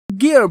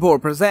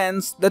Gearboard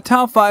presents the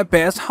top 5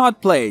 best hot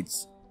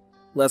plates.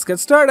 Let's get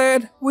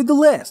started with the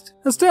list.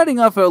 Starting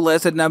off our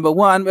list at number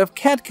 1 with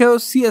Catco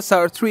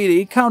CSR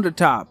 3D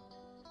Countertop.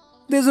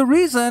 There's a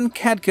reason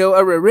Catco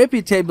are a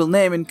reputable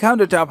name in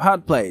countertop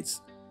hot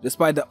plates.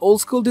 Despite the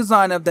old-school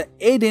design of the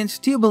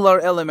 8-inch tubular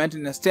element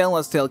in a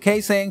stainless steel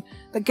casing,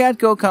 the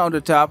Catco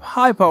countertop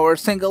high-power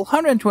single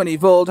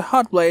 120-volt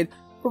hot plate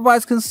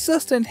provides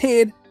consistent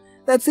heat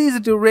that's easy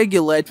to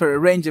regulate for a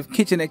range of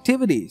kitchen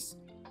activities.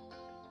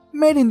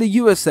 Made in the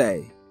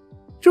USA.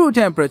 True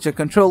temperature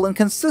control and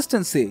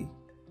consistency.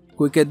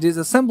 Quicker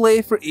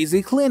disassembly for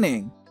easy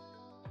cleaning.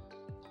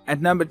 At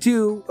number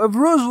 2, of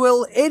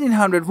Rosewell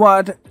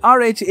 1800-watt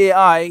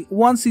RHAI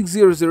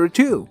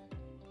 16002.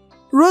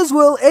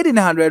 Rosewell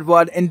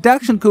 1800-watt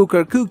induction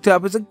cooker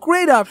cooktop is a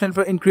great option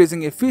for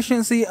increasing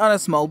efficiency on a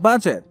small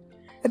budget.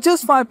 At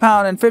just 5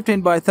 pounds and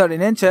 15 by 13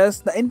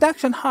 inches, the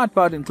induction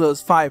hotpot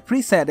includes 5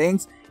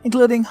 presettings,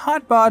 including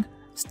hot pot,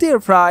 stir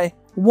fry,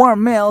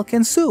 warm milk,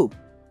 and soup.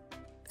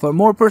 For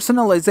more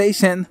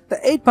personalization, the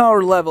 8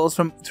 power levels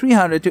from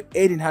 300 to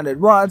 1800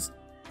 watts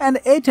and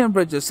 8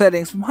 temperature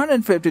settings from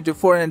 150 to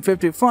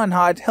 450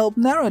 Fahrenheit help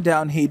narrow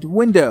down heat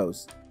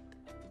windows.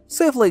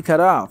 Safely cut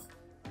off.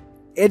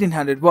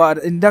 1800-watt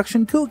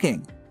induction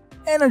cooking.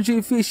 Energy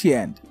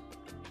efficient.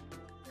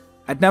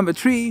 At number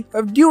 3,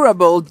 of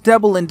Durable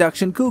Double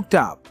Induction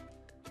Cooktop.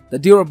 The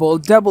Durable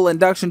Double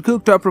Induction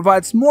Cooktop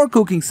provides more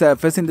cooking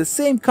surface in the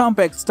same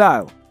compact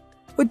style.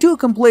 With 2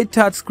 complete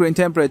touchscreen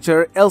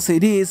temperature,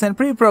 LCDs, and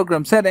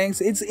pre-programmed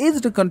settings, it's easy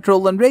to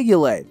control and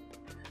regulate.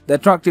 The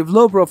attractive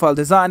low-profile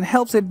design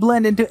helps it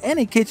blend into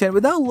any kitchen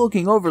without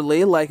looking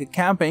overly like a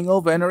camping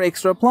oven or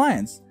extra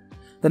appliance.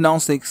 The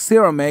non-stick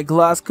ceramic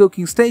glass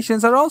cooking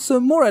stations are also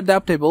more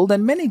adaptable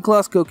than many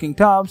glass cooking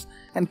tops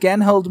and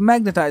can hold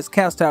magnetized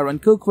cast iron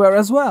cookware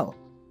as well.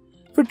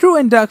 For true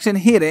induction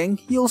heating,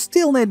 you'll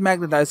still need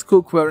magnetized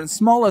cookware in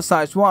smaller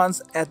sized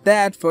ones, at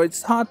that for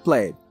its hot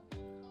plate.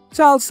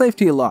 Child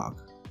safety lock.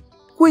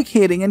 Quick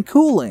heating and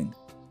cooling.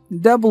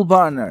 Double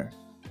burner.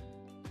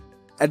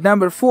 At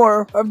number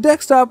 4, of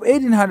Desktop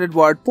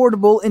 1800-watt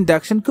portable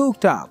induction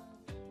cooktop.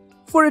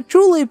 For a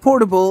truly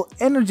portable,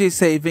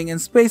 energy-saving and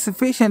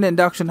space-efficient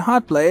induction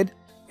hot plate,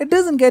 it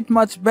doesn't get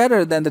much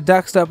better than the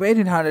Desktop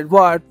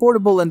 1800-watt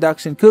portable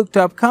induction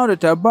cooktop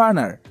countertop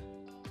burner.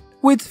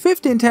 With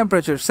 15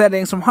 temperature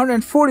settings from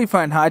 140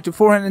 Fahrenheit to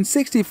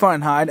 460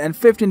 Fahrenheit and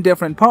 15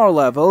 different power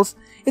levels,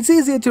 it's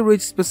easier to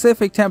reach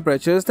specific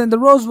temperatures than the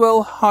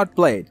Rosewell hot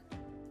plate.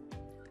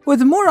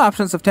 With more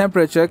options of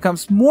temperature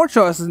comes more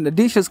choices in the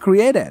dishes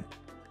created.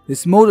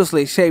 This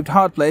modestly shaped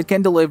hot plate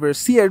can deliver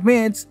seared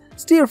meats,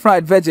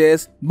 stir-fried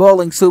veggies,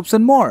 boiling soups,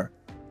 and more.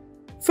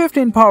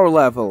 15 power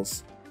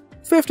levels,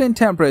 15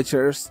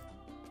 temperatures,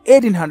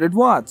 1800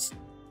 watts.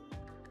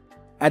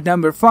 At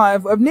number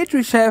 5, of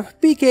NutriChef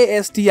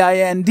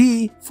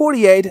PKSTIND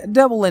 48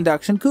 Double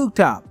Induction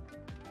Cooktop.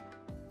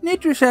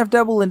 NutriChef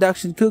Double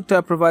Induction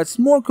Cooktop provides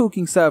more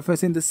cooking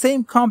surface in the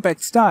same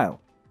compact style.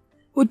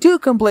 With 2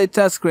 complete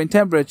touchscreen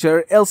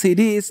temperature,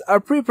 LCDs, or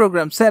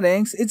pre-programmed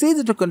settings, it's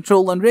easy to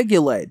control and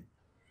regulate.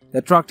 The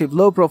attractive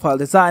low-profile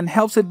design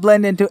helps it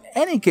blend into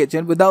any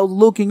kitchen without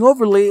looking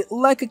overly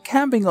like a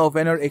camping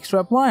oven or extra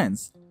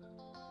appliance.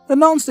 The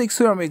non-stick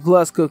ceramic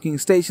glass cooking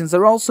stations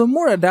are also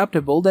more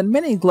adaptable than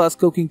many glass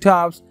cooking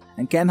tops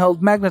and can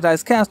hold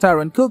magnetized cast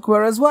iron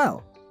cookware as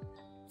well.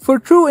 For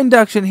true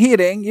induction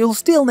heating, you'll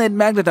still need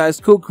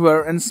magnetized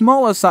cookware and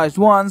smaller sized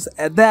ones,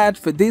 at that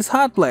for this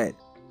hot plate.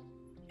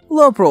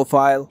 Low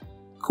profile,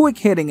 quick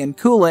heating and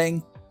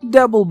cooling,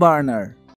 double burner.